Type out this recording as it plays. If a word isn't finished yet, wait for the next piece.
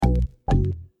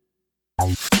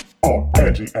Oh,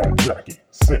 Angie and Jackie,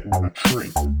 sitting in a tree.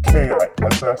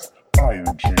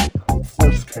 K-I-S-S-I-N-G.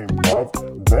 First came love,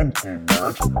 then came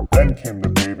marriage, then came the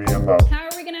baby and love. How are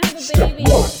we gonna have a Step baby?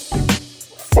 1,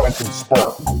 find some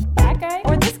sperm. That guy?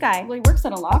 Or this guy? Well, he works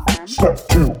at a law firm. Step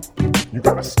 2, you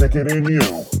gotta stick it in you.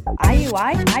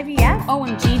 IUI? IVF?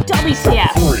 OMG,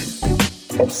 WTF.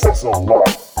 3, obsess a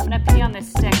lot. I'm gonna pee on this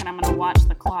stick and I'm gonna watch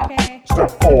the clock. Okay.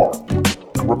 Step 4,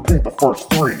 repeat the first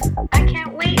 3. I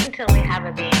can't wait until we have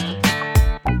a baby.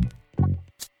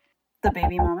 The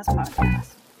Baby Mamas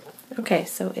Podcast. Okay,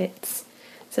 so it's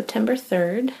September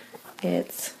 3rd.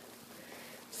 It's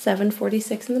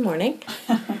 7:46 in the morning.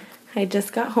 I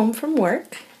just got home from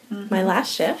work, my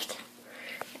last shift,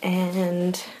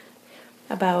 and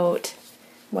about,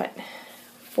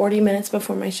 40 minutes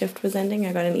before my shift was ending,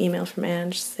 I got an email from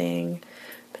Ange saying,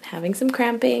 I've been having some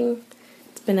cramping.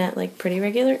 It's been at, pretty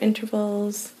regular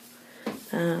intervals.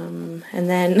 And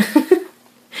then...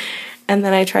 And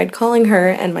then I tried calling her,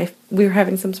 and we were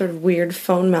having some sort of weird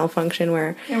phone malfunction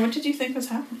where... Yeah, what did you think was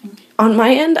happening? On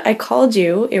my end, I called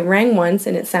you, it rang once,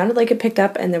 and it sounded like it picked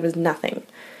up, and there was nothing.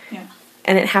 Yeah.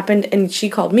 And it happened, and she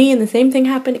called me, and the same thing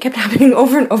happened. It kept happening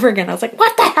over and over again. I was like,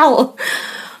 what the hell?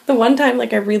 The one time, I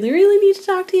really, really need to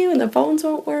talk to you, and the phones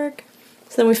won't work.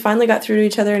 So then we finally got through to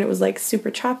each other, and it was,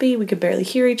 super choppy. We could barely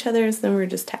hear each other, so then we were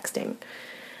just texting.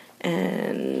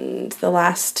 And the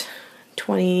last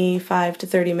 25 to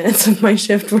 30 minutes of my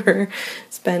shift were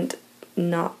spent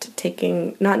not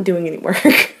doing any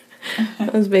work. I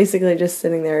was basically just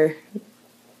sitting there,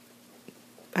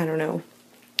 I don't know,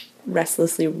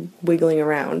 restlessly wiggling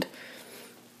around.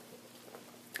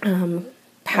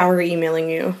 Power emailing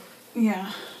you.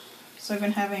 Yeah. So I've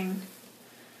been having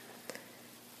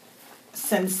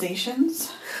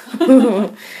sensations,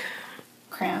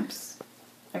 cramps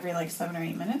every 7 or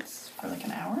 8 minutes for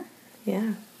an hour.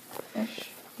 Yeah. Ish.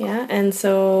 Yeah, and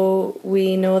so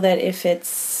we know that if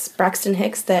it's Braxton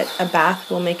Hicks, that a bath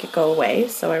will make it go away.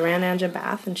 So I ran Ange a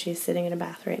bath, and she's sitting in a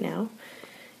bath right now.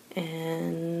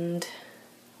 And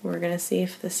we're going to see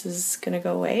if this is going to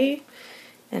go away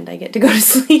and I get to go to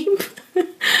sleep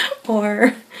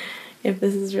or if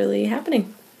this is really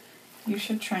happening. You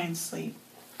should try and sleep.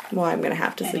 Well, I'm going to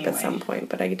have to sleep at some Anyway. point,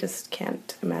 but I just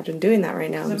can't imagine doing that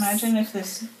right now. 'Cause imagine if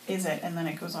this is it and then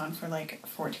it goes on for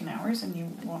 14 hours and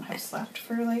you won't have slept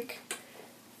for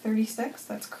 36.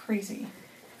 That's crazy.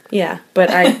 Yeah, but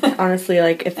I honestly, if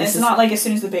And this it's is... not as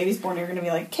soon as the baby's born you're going to be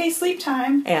okay, sleep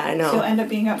time. Yeah, I know. So you'll end up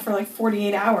being up for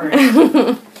 48 hours.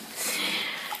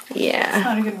 Yeah. It's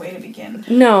not a good way to begin.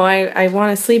 No, I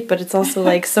want to sleep, but it's also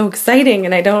so exciting,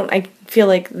 and I feel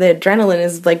like the adrenaline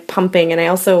is pumping, and I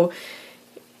also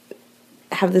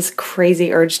have this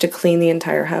crazy urge to clean the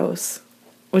entire house,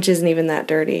 which isn't even that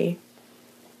dirty.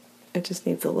 It just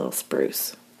needs a little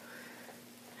spruce.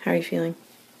 How are you feeling?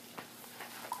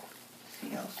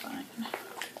 Feel fine.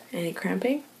 Any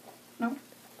cramping? No.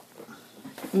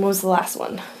 What was the last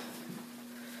one?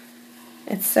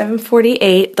 It's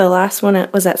 7:48. The last one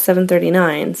was at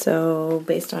 7:39. So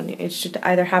based on it should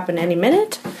either happen any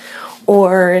minute,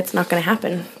 or it's not going to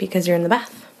happen because you're in the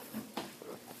bath.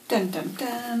 Dun dun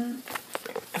dun.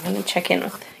 I'm going to check in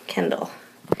with Kendall,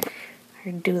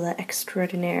 our doula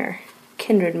extraordinaire,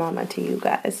 kindred mama to you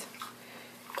guys.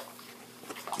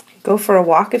 Go for a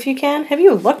walk if you can. Have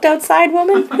you looked outside,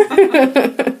 woman?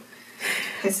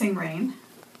 Pissing rain.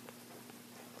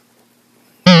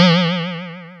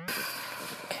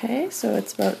 Okay, so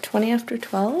it's about 20 after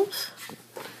 12.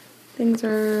 Things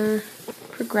are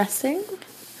progressing.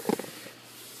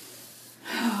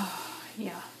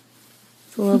 Yeah.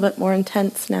 It's a little bit more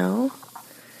intense now.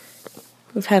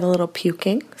 We've had a little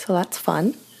puking, so that's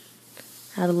fun.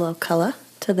 Add a little color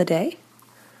to the day.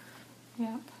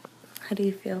 Yep. How do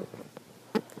you feel?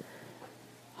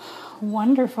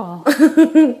 Wonderful.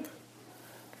 We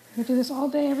do this all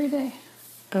day, every day.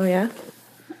 Oh, yeah?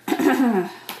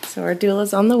 So our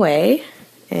doula's on the way,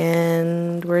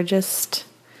 and we're just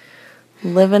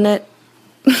living it,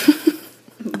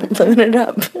 living it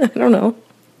up. I don't know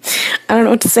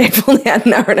what to say. I've only had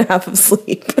an hour and a half of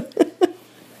sleep.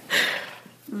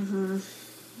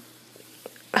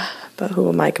 But who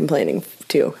am I complaining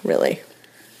to, really?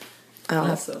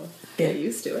 Also, get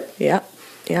used to it. Yeah.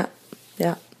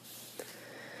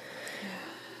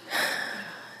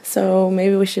 So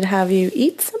maybe we should have you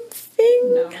eat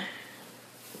something? No.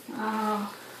 Oh.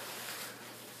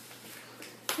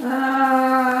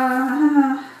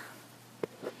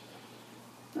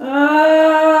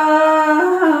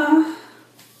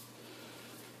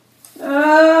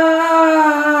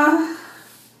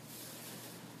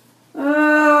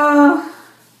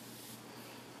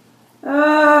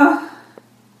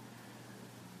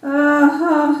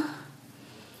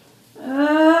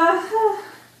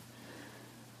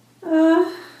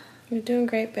 You're doing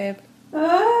great, babe.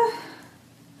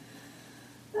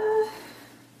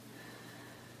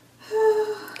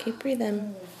 Keep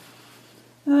breathing.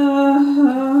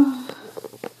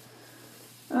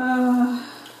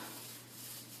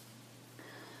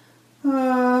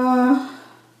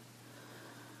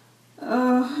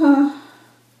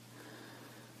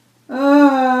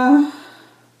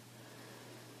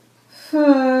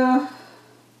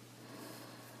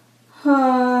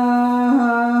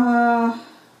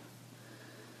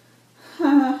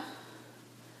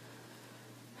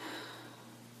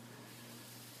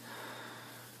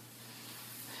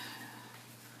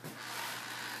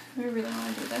 We really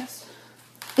want to do this.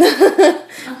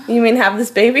 You mean have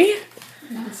this baby?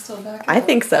 No, it's still back. I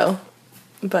think so.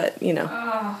 But, you know,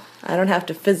 Oh, I don't have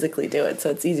to physically do it, so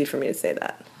it's easy for me to say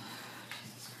that.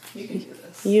 You can do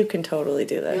this. You can totally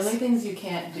do The only this. things you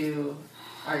can't do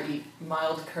are eat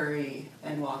mild curry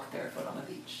and walk barefoot on the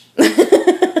beach.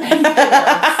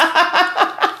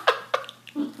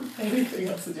 Anything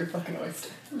else is your fucking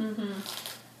oyster.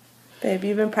 Babe,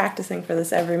 you've been practicing for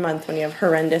this every month when you have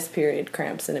horrendous period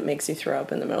cramps and it makes you throw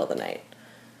up in the middle of the night.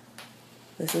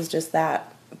 This is just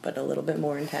that, but a little bit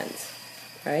more intense,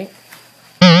 right?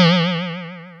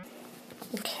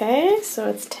 Okay, so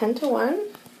it's 10 to 1.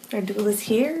 Our doula's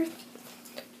here.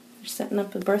 We're setting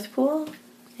up a birth pool.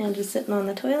 Andrew's sitting on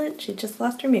the toilet. She just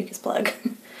lost her mucus plug.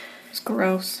 it's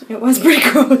gross. It was pretty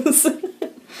gross.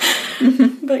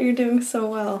 But you're doing so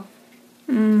well.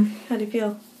 How do you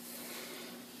feel?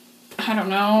 I don't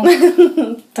know. I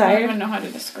don't Tired? even know how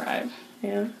to describe.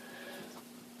 Yeah.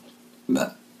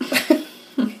 But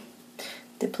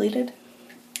Depleted?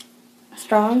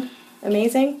 Strong?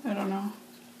 Amazing? I don't know.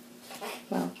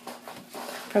 Well,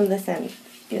 from this end,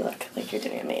 you look like you're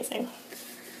doing amazing.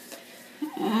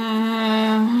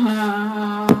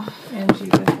 Angie,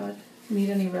 with what? Need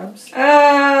any rubs? She's okay.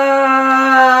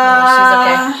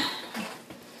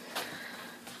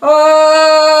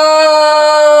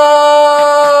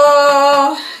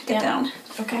 Get Yeah. down.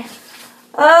 Okay.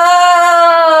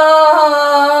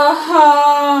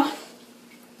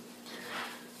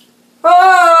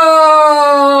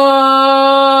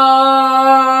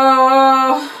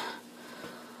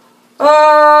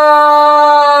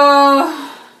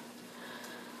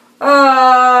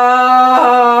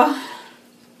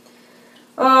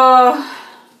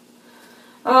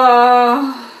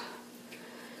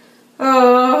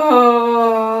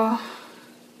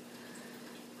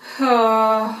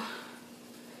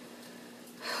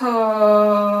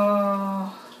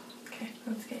 Okay,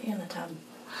 let's get you in the tub.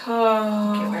 Get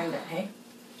earned it, hey?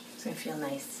 It's gonna feel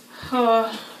nice.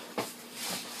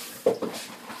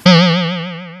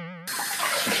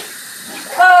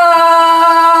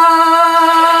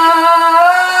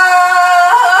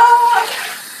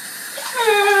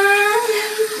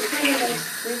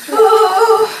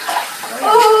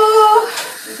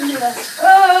 You can do this.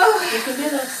 You can do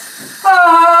this.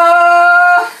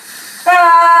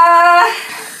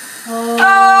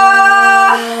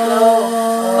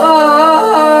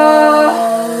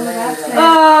 That's it.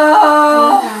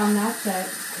 Calm down, that's it.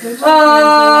 Good job,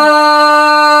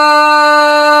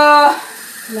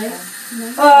 Angie. Nice.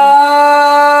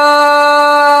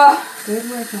 Good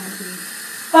work, Angie.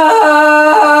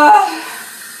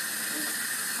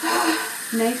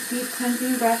 Nice deep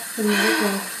cleansing breaths and let it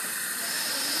go.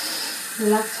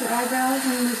 Relax your eyebrows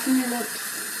and loosen your lips.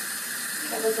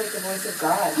 That was like the voice of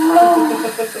God.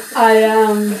 I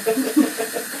am.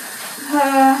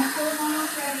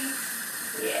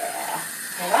 Yeah.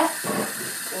 Hear that?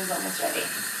 School's almost ready.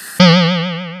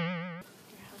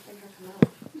 You're helping her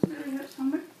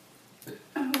come out.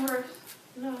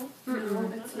 No.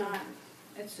 It's not.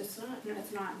 It's just not.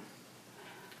 It's not.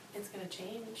 It's gonna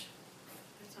change.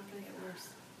 It's not gonna get worse.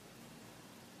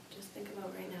 Just think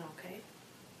about right now, okay?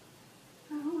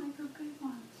 I don't like the good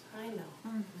ones. I know. I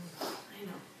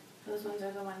know. Those ones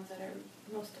are the ones that are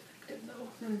most effective, though.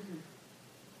 You can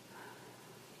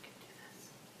do this.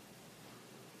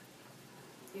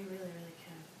 You really, really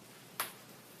can.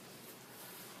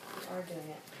 You are doing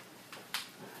it.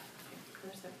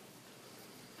 Where's the...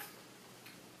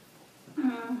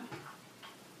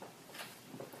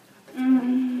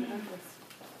 You got this.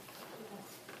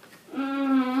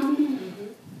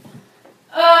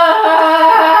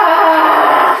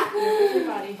 Use your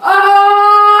body.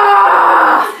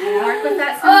 Work with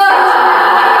that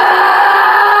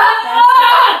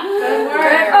Good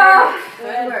work.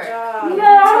 Good work. job.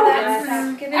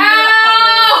 Give it a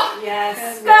Yes.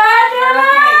 You're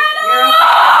okay. You're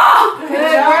okay.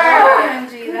 Good work,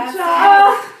 Angie. That's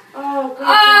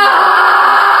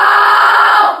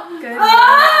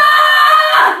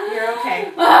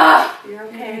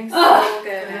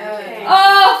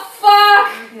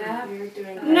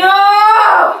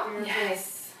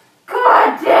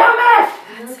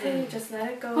Just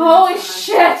let it go. Holy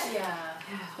shit! Yeah.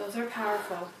 Those are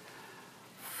powerful.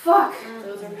 Fuck!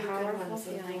 Those are powerful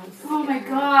feelings. Oh my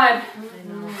god. I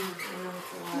know it's a lot.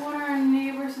 What are our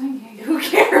neighbors thinking? Who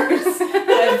cares?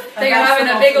 They're having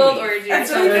a big old orgy.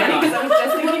 That's really funny because I was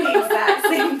just thinking the exact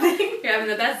same thing. You're having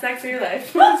the best sex of your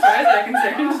life, as far as I'm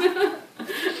concerned. I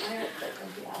hope that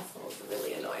grumpy asshole is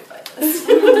really annoyed by this.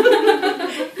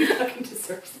 He fucking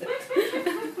deserves it.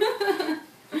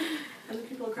 And the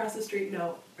people across the street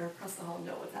know, or across the hall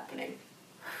know what's happening.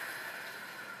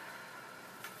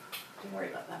 Don't worry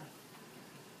about them.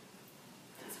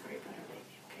 Just worry about our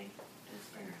baby, okay?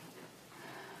 Just bring her home.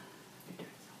 You're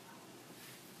doing so well.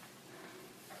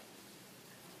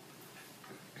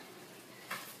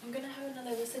 I'm gonna have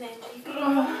another listen, Angie.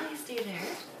 Please stay there.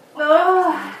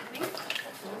 Oh!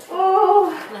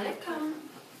 Oh! Let it come.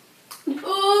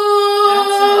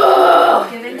 Oh!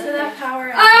 Get into that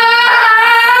power. Ah!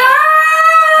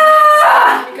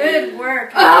 Good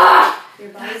work. Ah! Your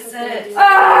body's That's gonna it. do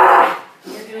Ah!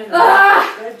 You're good.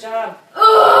 Ah! Good job. Ah!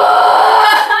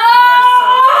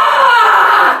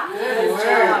 Good work.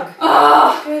 job.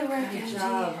 Ah! Good work, Good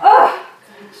job. Ah!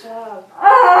 Good job.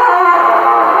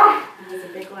 Ah! That was a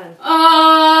big one.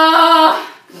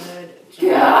 Ah! Good job.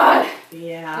 God!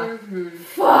 Yeah.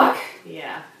 Fuck!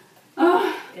 Yeah.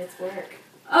 Ah! It's work.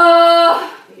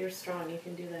 Ah! But you're strong. You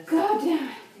can do this. God damn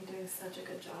it! You're doing such a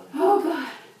good job. Oh god!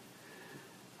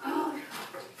 Holy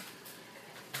fuck!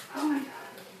 Oh my god!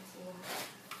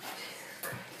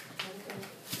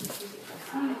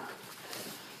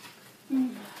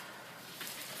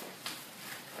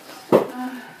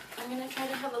 I'm gonna try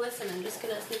to have a listen. I'm just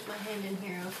gonna sneak my hand in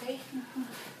here, okay?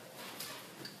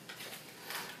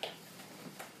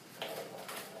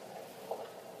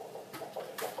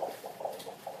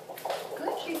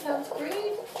 Good, she sounds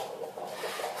great.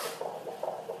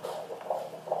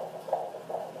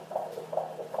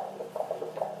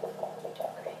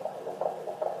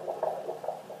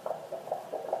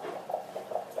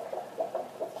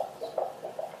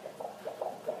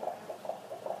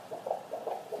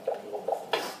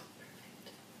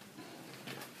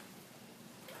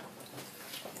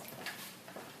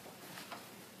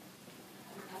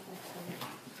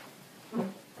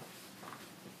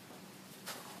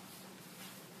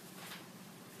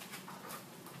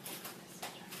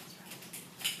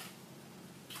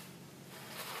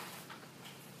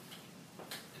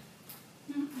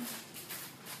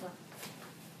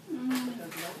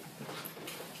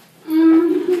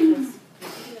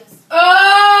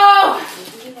 Oh!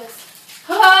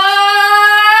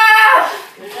 Ah!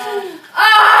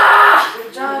 Ah!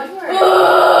 Good job.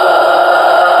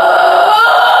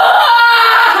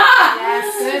 Yes.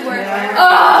 Good work.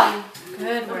 Ah!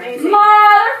 Good work.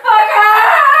 Motherfucker!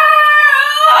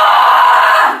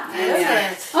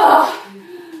 Oh!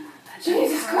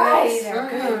 Jesus Christ!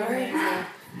 Good work.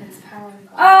 It's powerful.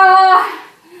 Ah!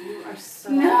 You are so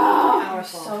No.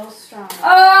 powerful. So strong.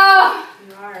 Ah!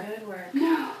 You are. Good work.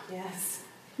 No. Yes.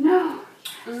 No.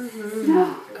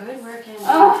 No. Good work, Angie.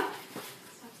 Oh!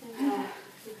 Stop saying no.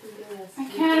 You can do this. I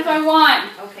can if I want.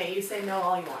 Okay, you say no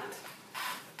all you want.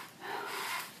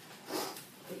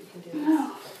 But you can do this. No.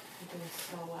 You're doing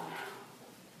so well.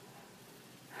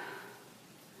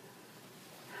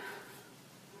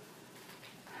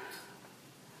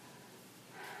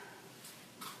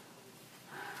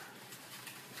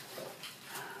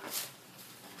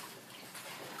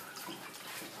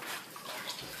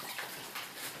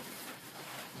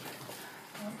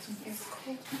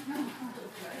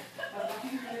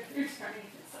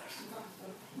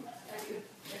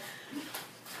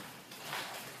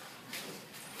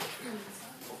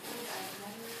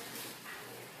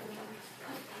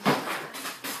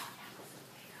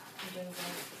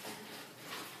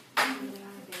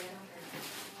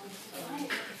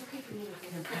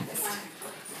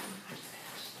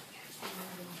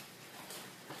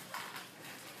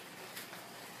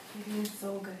 You're doing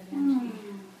so good, Angie.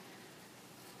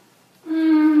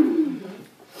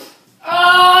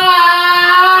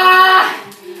 Ah!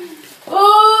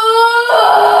 Oh!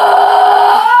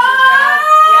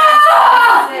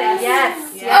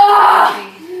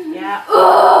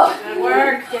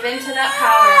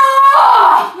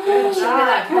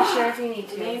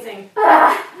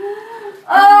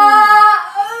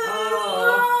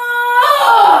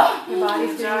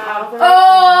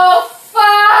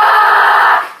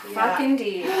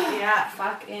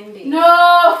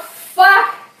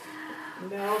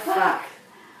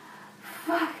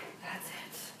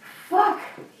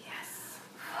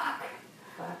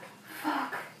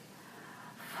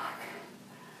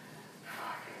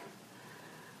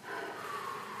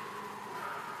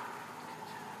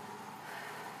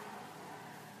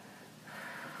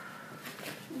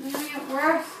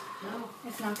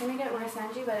 not going to get worse,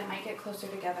 Angie, but it might get closer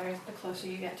together the closer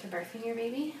you get to birthing your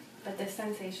baby. But this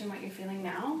sensation, what you're feeling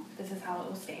now, this is how it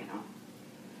will stay now.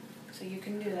 So you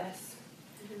can do this.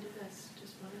 You can do this,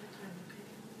 just one at a time, okay?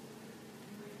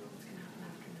 Don't worry about what's gonna happen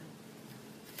after now.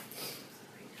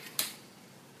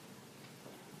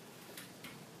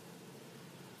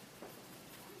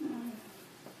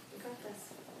 You got this.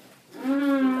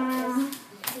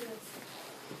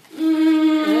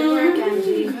 Good work,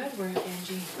 Angie. Good work,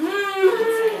 Angie.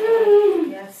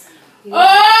 Yes. Ah!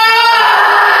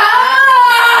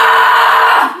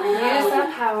 Use that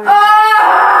power. Ah!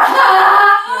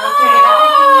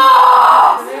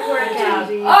 Good work,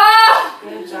 Angie. Ah!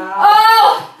 Good job.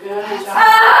 Oh! Good job. Ah!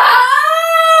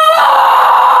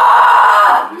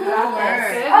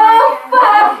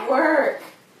 Good work.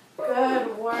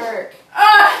 Good work.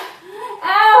 Ah!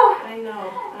 Ow! I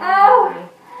know. Ow!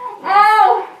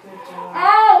 Ow! Good job.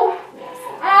 Ow! Yes.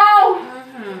 Ow!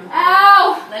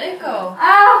 Ow! Let it go.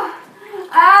 Ow!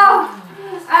 Ow!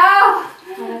 Ow!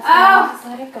 Ow! Just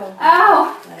let it go.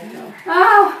 Ow! Let it go.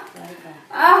 Ow! Let it go.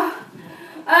 Ow!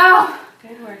 Ow!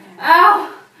 Good work.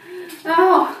 Ow!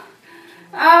 Ow!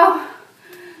 Ow!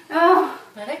 Ow!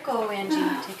 Let it go,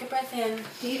 Angie. Take a breath in.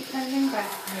 Deep cleansing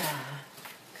breath.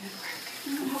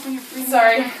 I'm hoping you're breathing.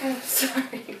 Sorry.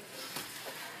 Sorry.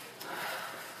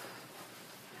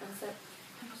 How's it?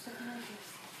 How's it going?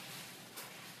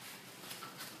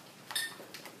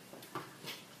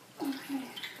 Okay.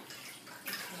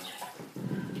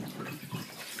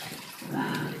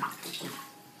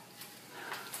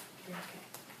 You're okay.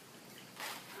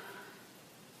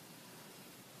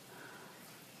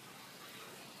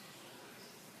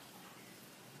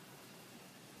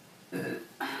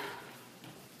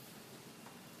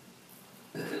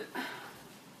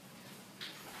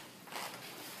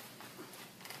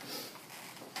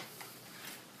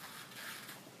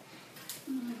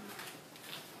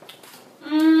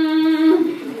 You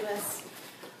can do this.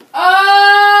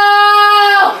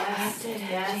 Oh! Yes.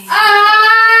 Yes.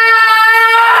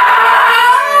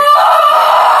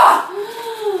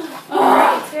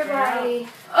 It's your body.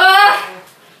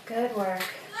 Good work.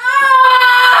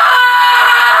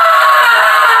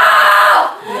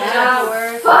 Good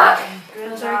work. Fuck!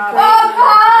 Good job. Oh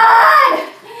God!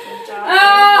 Good job.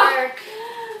 Ah! Good work.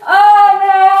 Oh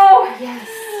no! Yes.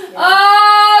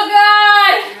 Oh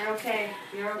God! You're okay.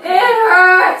 You're It okay.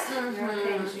 hurts! You're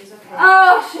okay. She's okay.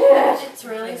 Oh shit! It's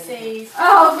really safe.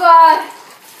 Oh God!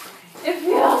 It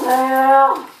feels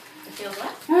hell. It feels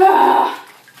what? Ah,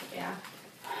 Yeah.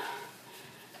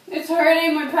 it's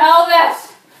hurting my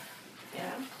pelvis.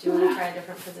 Yeah. Do you want to try a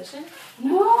different position?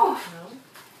 No. No.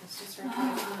 Let's just start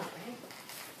trying to come out, right?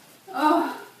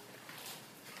 Oh.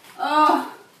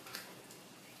 Oh.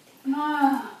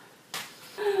 Ah.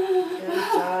 Good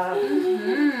job.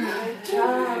 Good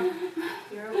job.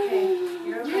 You're okay.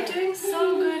 You're okay. You're doing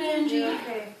so good, Angie. You're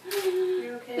okay.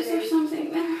 You're okay. Is there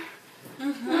something there?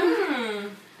 Mm-hmm.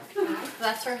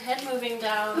 That's her head moving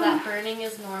down. That burning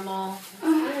is normal.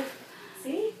 That's good.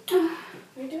 See?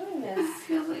 You're doing It this.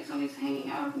 feels like something's hanging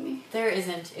out of me. There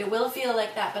isn't. It will feel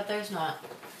like that, but there's not.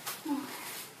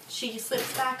 She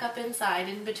slips back up inside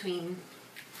in between.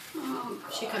 Oh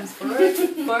God. She comes forwards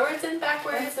and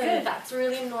backwards, That's good. and that's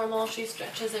really normal. She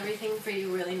stretches everything for you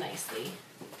really nicely.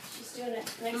 She's doing it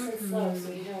nice and slow so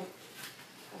you don't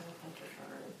punch her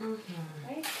hard. Mm-hmm.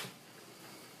 Right?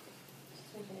 Just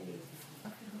making it easy.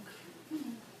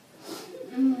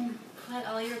 Let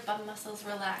all your bum muscles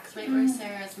relax right where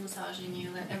Sarah's massaging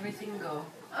you. Let everything go.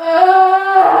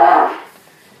 Ah.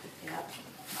 Yeah.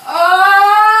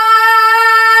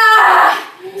 Ah.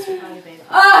 That's your body, babe.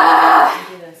 Ah. You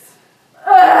can do this. Ah.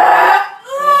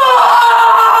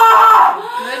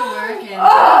 Good work, Angie.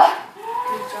 Ah.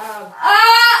 Good job.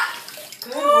 Ah.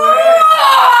 Good work.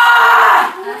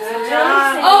 That's Good really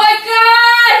job. safe. Oh my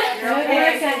God! Good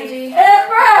work, Angie. It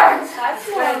burns! That's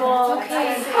normal. That's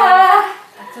okay. Ah.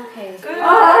 That's okay. Good Ah.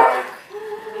 work. I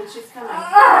mean, she's coming.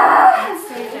 Ah. That's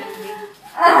safe, Angie.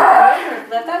 Ah.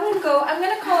 Let that one go. I'm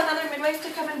going to call another midwife to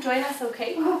come and join us,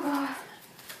 okay? Oh God.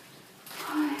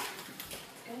 Why?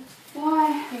 Good. Why?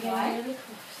 You're getting really close.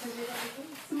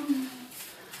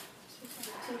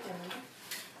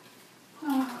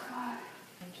 Oh God.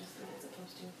 Just the way it's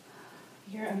supposed to.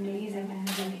 You're amazing,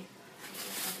 Angie.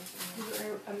 You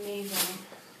are amazing.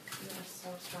 You are so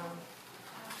strong.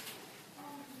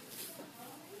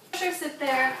 Sure, sit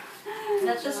there.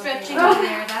 Let the stretching be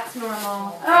there. That's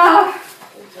normal. Ah.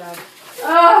 Good job.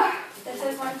 Ah. This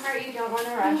is one part you don't want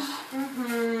to rush.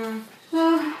 Mm-hmm.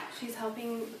 Ah. She's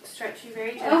helping stretch you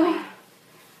very gently.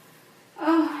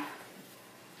 Ah.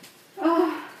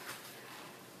 Ah.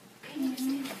 Can you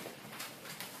stand?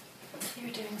 You're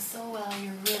doing so well.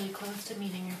 You're really close to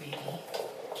meeting your baby.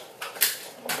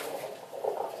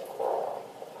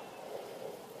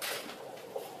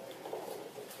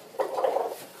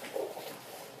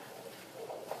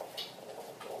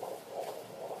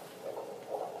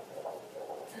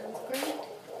 Sounds great.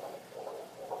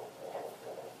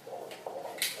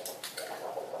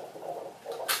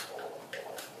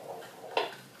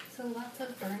 So lots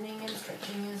of burning and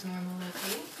stretching is normal,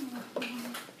 okay?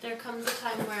 There comes a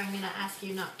time where I'm going to ask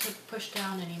you not to push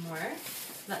down anymore.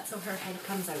 That's so her head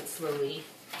comes out slowly.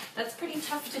 That's pretty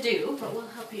tough to do, but we'll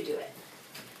help you do it.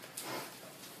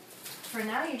 For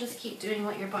now, you just keep doing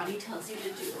what your body tells you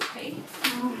to do, okay?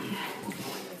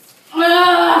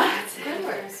 Good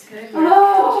work. Good work.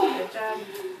 Good job.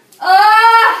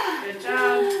 Good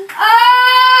job.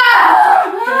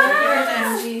 Good,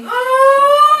 Angie.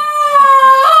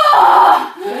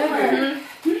 Good.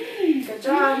 Good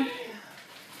job.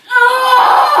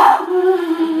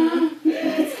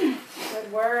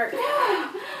 Good work. Good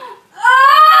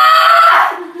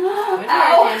work,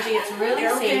 Angie. It's really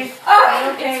You're okay. safe.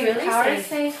 Okay. It's really Power is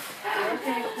safe. safe. You're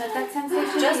okay. Let that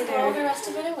sensation Just be throw the there. rest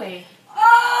of it away. You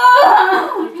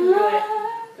can do it.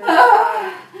 Good job.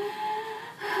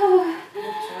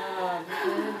 Good job.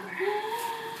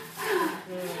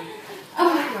 Good work.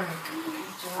 Good work.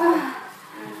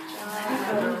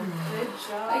 Good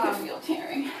job. I can feel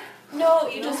tearing. No,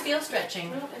 you just feel stretching.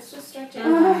 No, it's just stretching.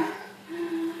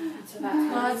 So that's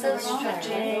Lots of normal.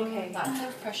 stretching, Okay. lots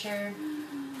of pressure.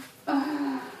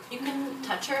 You can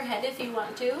touch her head if you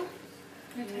want to.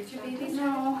 Can I touch your baby's head?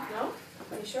 No. No?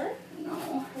 Are you sure?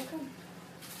 No. Okay.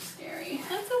 Scary.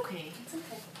 That's okay. It's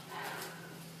okay.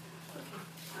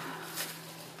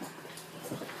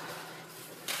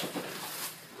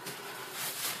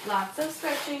 Lots of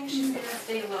stretching. She's going to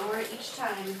stay lower each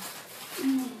time.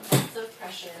 Lots of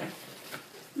pressure.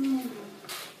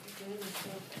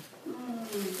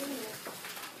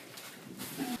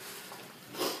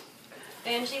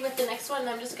 Angie, with the next one,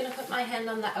 I'm just going to put my hand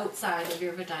on the outside of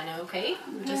your vagina, okay?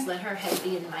 Just let her head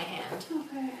be in my hand.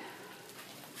 Okay.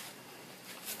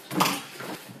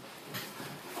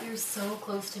 You're so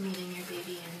close to meeting your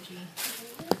baby, Angie.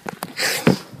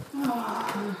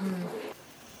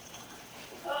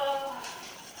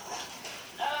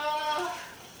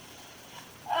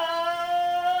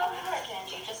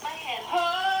 Just my hand.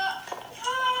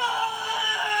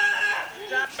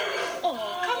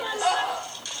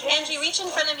 Angie, reach in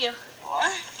front of you.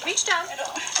 Reach down.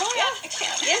 Oh, yeah. I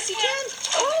can. Yes, you can.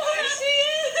 Oh, I see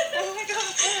it. Oh, my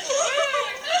God.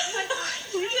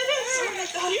 You did it. Oh, my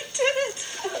God. You did it.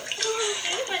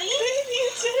 Hey, buddy. Baby, you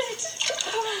did it. Say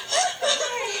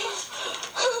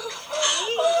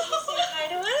hi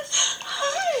to us.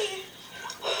 Hi.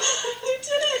 You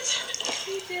did it.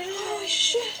 You did it. Oh,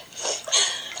 shit.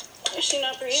 Is she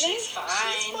not breathing? She's fine.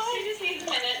 She's fine. She just needs a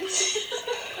minute.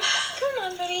 Come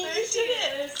on, buddy. There she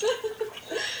is.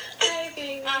 Hi,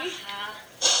 baby.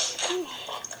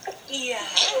 Yeah.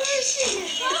 Where is she?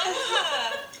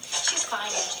 Yeah. She's fine,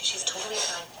 Angie. She's totally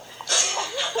fine.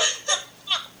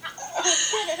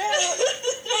 Get it out.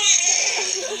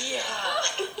 Yeah.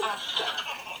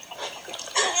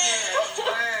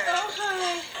 Oh,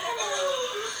 hi.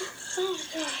 Oh, my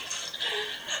God.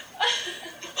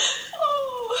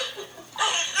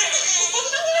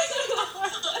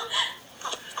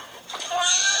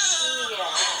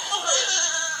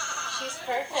 She's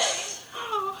perfect.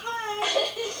 Oh, hi.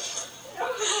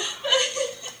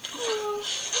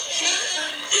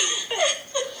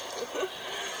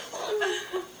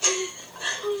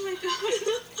 Oh my God.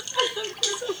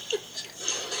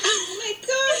 Oh my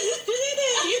God, you did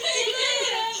it. You did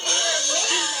it.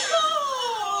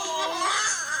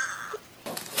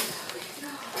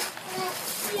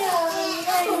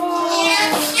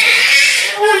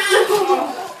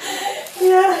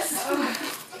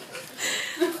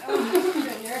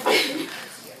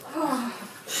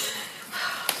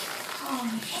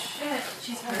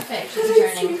 She's perfect. She's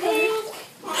turning pink.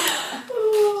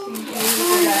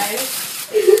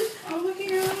 Oh, look at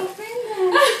your little finger.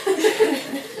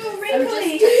 So I'm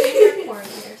wrinkly. just touching her cord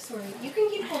here. Sorry. You can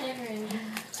keep holding her in.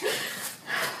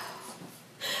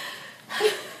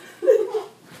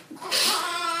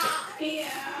 Yeah.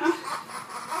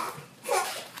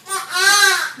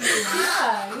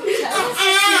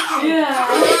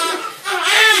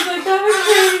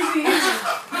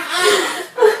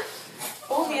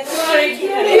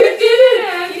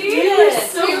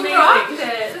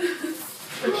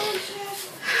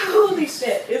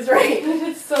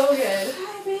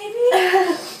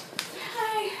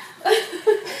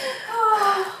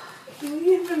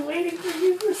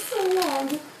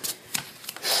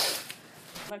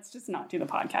 not do the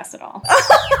podcast at all.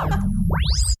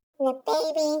 The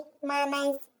Baby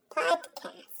Mamas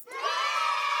Podcast.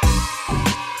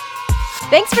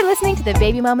 Thanks for listening to the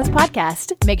Baby Mamas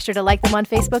Podcast. Make sure to like them on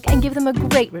Facebook and give them a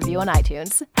great review on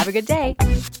iTunes. Have a good day.